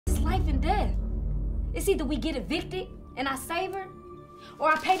fucking death. It's either we get evicted and I save her,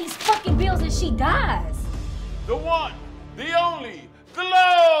 or I pay these fucking bills and she dies. The one, the only,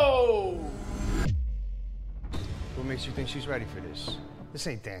 Glow! What makes you think she's ready for this? This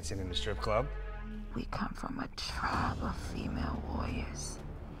ain't dancing in the strip club. We come from a tribe of female warriors.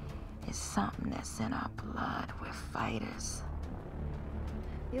 It's something that's in our blood. We're fighters.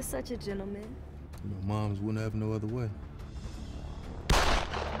 You're such a gentleman. You know, moms wouldn't have no other way.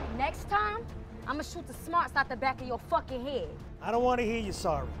 Next time, I'ma shoot the smarts out the back of your fucking head. I don't want to hear you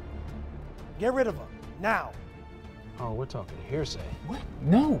sorry. Get rid of her, now. Oh, we're talking hearsay. What?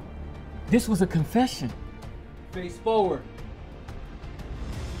 No. This was a confession. Face forward.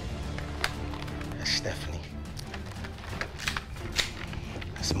 That's Stephanie.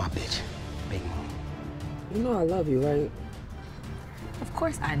 That's my bitch, Big Mom. You know I love you, right? Of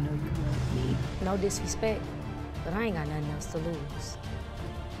course I know you love me. No disrespect, but I ain't got nothing else to lose.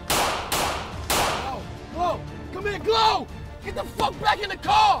 Whoa, whoa! Come here, Glow! Get the fuck back in the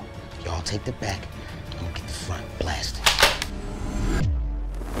car! Y'all take the back, and we'll get the front.